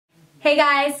Hey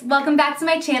guys, welcome back to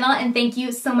my channel and thank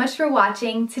you so much for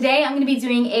watching. Today I'm going to be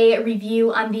doing a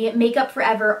review on the Makeup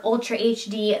Forever Ultra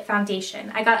HD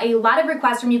foundation. I got a lot of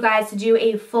requests from you guys to do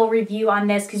a full review on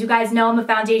this because you guys know I'm a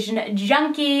foundation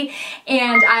junkie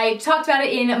and I talked about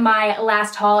it in my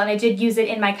last haul and I did use it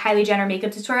in my Kylie Jenner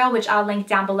makeup tutorial, which I'll link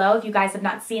down below if you guys have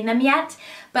not seen them yet.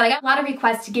 But I got a lot of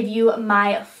requests to give you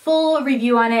my full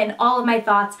review on it and all of my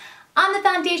thoughts on the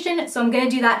foundation, so I'm gonna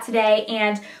do that today.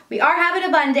 And we are having a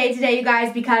fun day today, you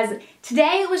guys, because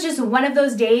today was just one of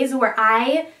those days where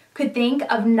I could think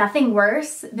of nothing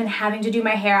worse than having to do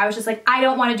my hair. I was just like, I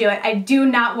don't want to do it. I do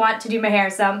not want to do my hair,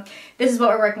 so this is what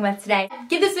we're working with today.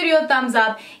 Give this video a thumbs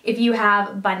up if you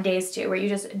have fun days too, where you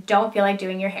just don't feel like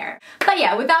doing your hair. But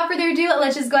yeah, without further ado,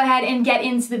 let's just go ahead and get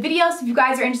into the video. So if you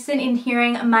guys are interested in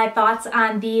hearing my thoughts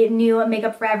on the new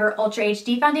Makeup Forever Ultra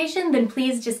HD foundation, then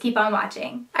please just keep on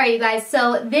watching. Alright you guys,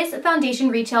 so this foundation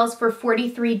retails for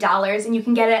 $43 and you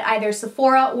can get it either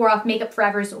Sephora or off Makeup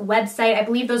Forever's website. I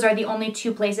believe those are the only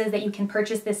two places that you can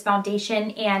purchase this foundation,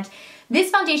 and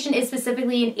this foundation is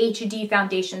specifically an HD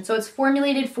foundation, so it's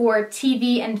formulated for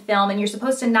TV and film, and you're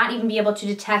supposed to not even be able to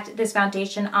detect this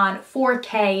foundation on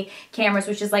 4K cameras,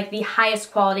 which is like the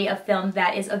highest quality of film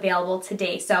that is available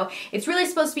today. So it's really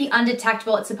supposed to be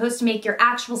undetectable. It's supposed to make your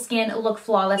actual skin look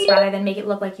flawless rather than make it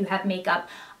look like you have makeup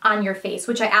on your face,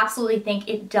 which I absolutely think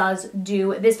it does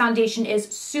do. This foundation is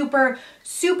super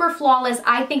flawless.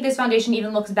 I think this foundation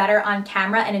even looks better on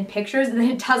camera and in pictures than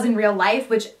it does in real life,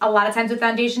 which a lot of times with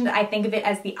foundations, I think of it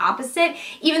as the opposite.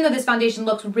 Even though this foundation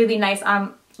looks really nice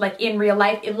on like in real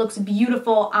life, it looks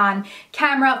beautiful on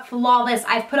camera, flawless.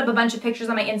 I've put up a bunch of pictures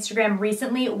on my Instagram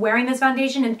recently wearing this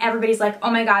foundation and everybody's like, oh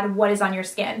my god, what is on your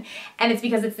skin? And it's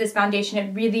because it's this foundation.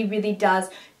 It really does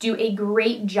do a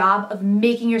great job of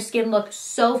making your skin look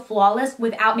so flawless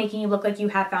without making you look like you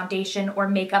have foundation or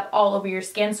makeup all over your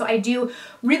skin. So I do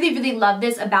really love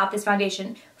this about this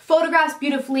foundation. Photographs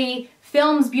beautifully,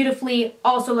 films beautifully,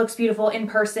 also looks beautiful in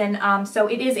person, so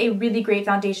it is a really great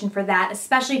foundation for that,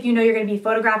 especially if you know you're going to be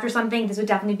photographed or something. This would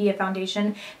definitely be a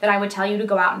foundation that I would tell you to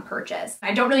go out and purchase.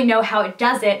 I don't really know how it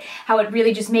does it, how it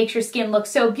really just makes your skin look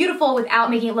so beautiful without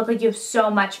making it look like you have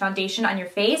so much foundation on your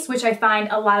face, which I find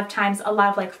a lot of times a lot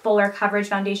of like fuller coverage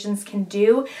foundations can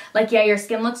do. Like, yeah, your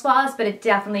skin looks flawless, but it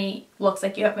definitely looks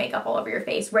like you have makeup all over your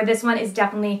face, where this one is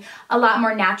definitely a lot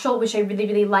more natural, which I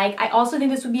really like. I also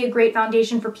think this would be a great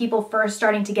foundation for people first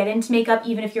starting to get into makeup,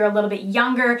 even if you're a little bit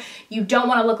younger. You don't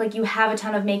want to look like you have a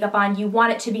ton of makeup on. You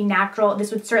want it to be natural.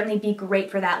 This would certainly be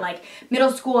great for that like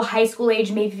middle school, high school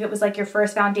age, maybe if it was like your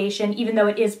first foundation. Even though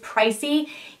it is pricey,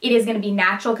 it is going to be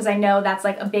natural, because I know that's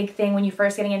like a big thing when you're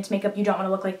first getting into makeup. You don't want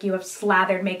to look like you have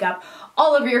slathered makeup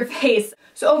all over your face.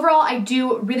 So overall, I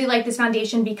do really like this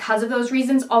foundation because of those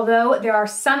reasons, although there are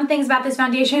some things about this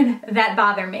foundation that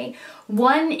bother me.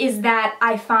 One is that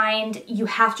I find you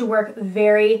have to work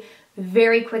very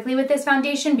quickly with this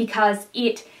foundation because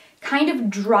it kind of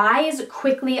dries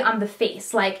quickly on the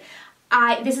face. Like,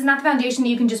 this is not the foundation that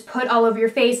you can just put all over your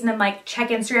face and then like check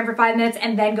Instagram for 5 minutes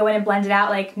and then go in and blend it out.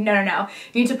 Like, no.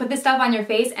 You need to put this stuff on your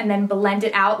face and then blend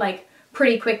it out like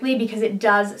pretty quickly because it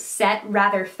does set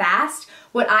rather fast.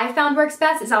 What I found works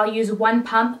best is I'll use one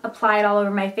pump, apply it all over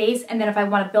my face, and then if I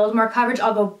want to build more coverage,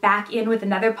 I'll go back in with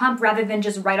another pump rather than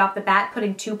just right off the bat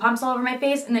putting 2 pumps all over my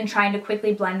face and then trying to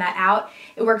quickly blend that out.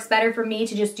 It works better for me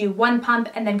to just do one pump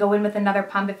and then go in with another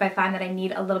pump if I find that I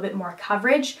need a little bit more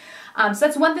coverage. So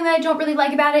that's one thing that I don't really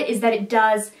like about it, is that it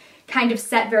does kind of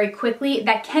set very quickly.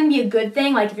 That can be a good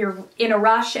thing, like if you're in a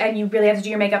rush and you really have to do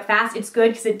your makeup fast, it's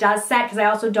good because it does set, because I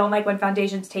also don't like when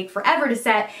foundations take forever to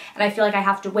set and I feel like I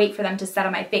have to wait for them to set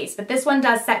on my face. But this one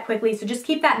does set quickly, so just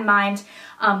keep that in mind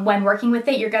when working with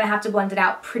it. You're going to have to blend it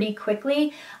out pretty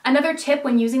quickly. Another tip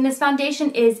when using this foundation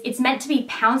is it's meant to be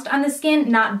pounced on the skin,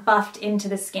 not buffed into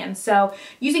the skin. So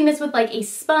using this with like a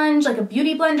sponge, like a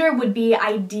beauty blender, would be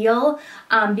ideal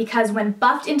because when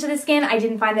buffed into the skin, I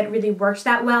didn't find that it really worked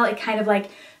that well. It kind of like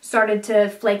started to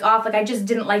flake off. Like, I just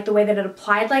didn't like the way that it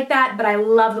applied like that, but I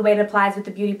love the way it applies with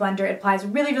the beauty blender. It applies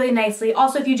really nicely.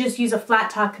 Also, if you just use a flat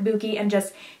top kabuki and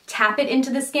just tap it into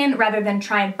the skin rather than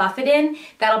try and buff it in,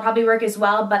 that'll probably work as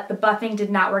well, but the buffing did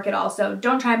not work at all, so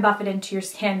don't try and buff it into your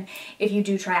skin if you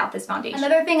do try out this foundation.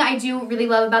 Another thing I do really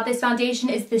love about this foundation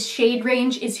is the shade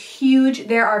range is huge.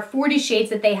 There are 40 shades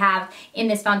that they have in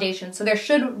this foundation, so there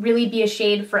should really be a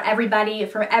shade for everybody,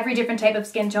 for every different type of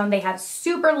skin tone. They have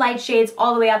super light shades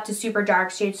all the way up to super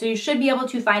dark shades, so you should be able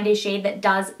to find a shade that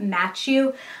does match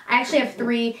you. I actually have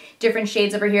 3 different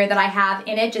shades over here that I have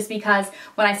in it, just because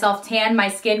when I self-tan, my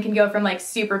skin can go from like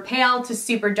super pale to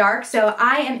super dark, so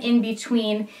I am in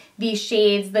between the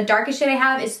shades. The darkest shade I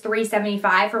have is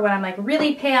 375 for when I'm like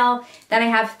really pale. Then I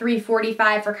have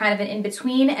 345 for kind of an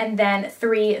in-between, and then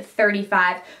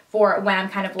 335 for when I'm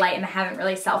kind of light and I haven't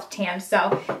really self-tanned.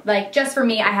 So like just for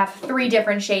me, I have 3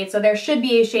 different shades. So there should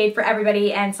be a shade for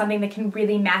everybody and something that can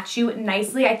really match you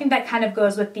nicely. I think that kind of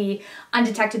goes with the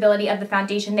undetectability of the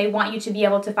foundation. They want you to be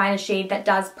able to find a shade that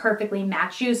does perfectly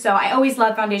match you. So I always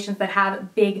love foundations that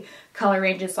have big color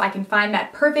ranges, so I can find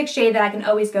that perfect shade that I can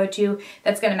always go to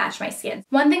that's going to match my skin.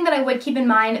 One thing that I would keep in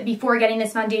mind before getting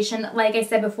this foundation, like I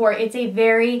said before, it's a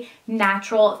very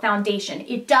natural foundation.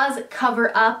 It does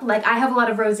cover up, like I have a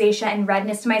lot of rosacea and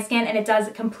redness to my skin, and it does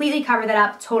completely cover that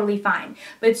up totally fine,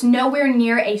 but it's nowhere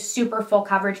near a super full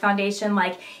coverage foundation.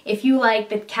 Like if you like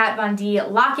the Kat Von D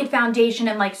Lock-It foundation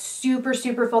and like super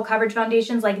full coverage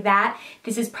foundations like that,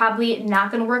 this is probably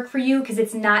not going to work for you because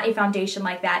it's not a foundation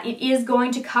like that. It is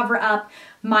going to cover up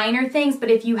minor things,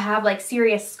 but if you have like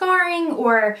serious scarring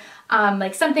or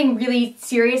like something really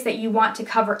serious that you want to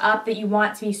cover up, that you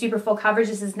want to be super full coverage,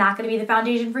 this is not going to be the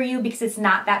foundation for you because it's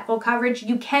not that full coverage.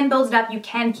 You can build it up, you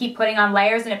can keep putting on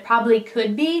layers, and it probably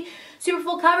could be super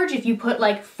full coverage if you put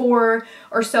like 4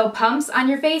 or so pumps on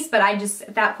your face, but I just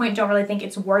at that point don't really think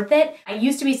it's worth it. I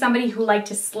used to be somebody who liked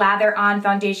to slather on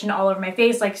foundation all over my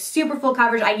face, like super full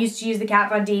coverage. I used to use the Kat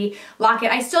Von D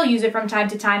Lock-It. I still use it from time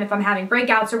to time if I'm having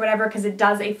breakouts or whatever because it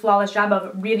does a flawless job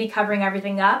of really covering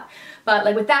everything up. But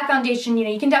like with that foundation, you know,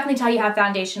 you can definitely tell you have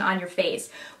foundation on your face.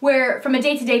 Where from a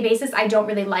day-to-day basis, I don't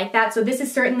really like that. So this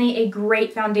is certainly a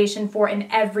great foundation for an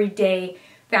everyday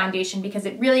foundation because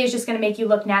it really is just going to make you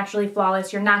look naturally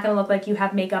flawless. You're not going to look like you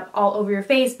have makeup all over your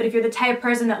face, but if you're the type of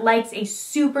person that likes a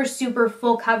super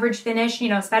full coverage finish, you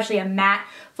know, especially a matte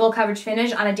full coverage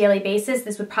finish on a daily basis,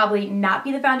 this would probably not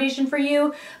be the foundation for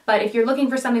you. But if you're looking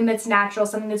for something that's natural,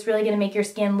 something that's really going to make your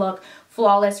skin look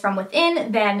flawless from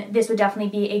within, then this would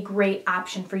definitely be a great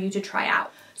option for you to try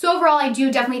out. So overall, I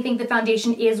do definitely think the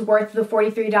foundation is worth the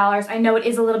 $43. I know it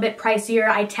is a little bit pricier.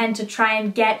 I tend to try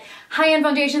and get high-end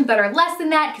foundations that are less than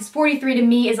that because $43 to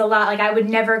me is a lot. Like I would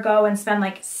never go and spend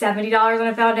like $70 on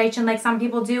a foundation like some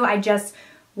people do. I just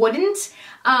wouldn't.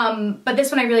 But this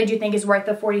one I really do think is worth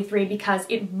the $43 because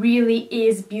it really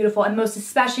is beautiful, and most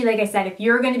especially, like I said, if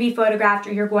you're going to be photographed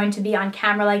or you're going to be on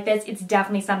camera like this, it's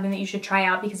definitely something that you should try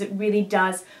out because it really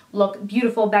does look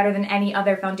beautiful, better than any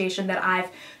other foundation that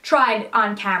I've tried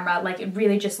on camera. Like it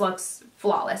really just looks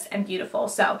flawless and beautiful.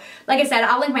 So like I said,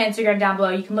 I'll link my Instagram down below.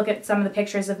 You can look at some of the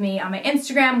pictures of me on my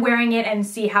Instagram wearing it and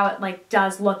see how it like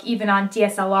does look even on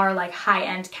DSLR like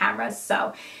high-end cameras.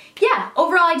 So yeah,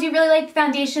 overall I do really like the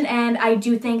foundation and I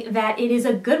do think that it is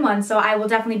a good one. So I will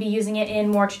definitely be using it in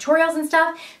more tutorials and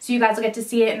stuff. So you guys will get to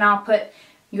see it, and I'll put,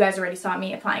 you guys already saw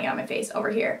me applying it on my face over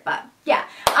here, but yeah.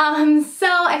 So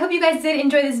I hope you guys did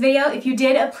enjoy this video. If you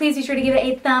did, please be sure to give it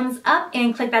a thumbs up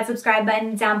and click that subscribe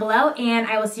button down below, and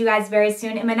I will see you guys very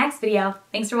soon in my next video.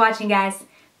 Thanks for watching, guys.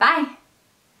 Bye.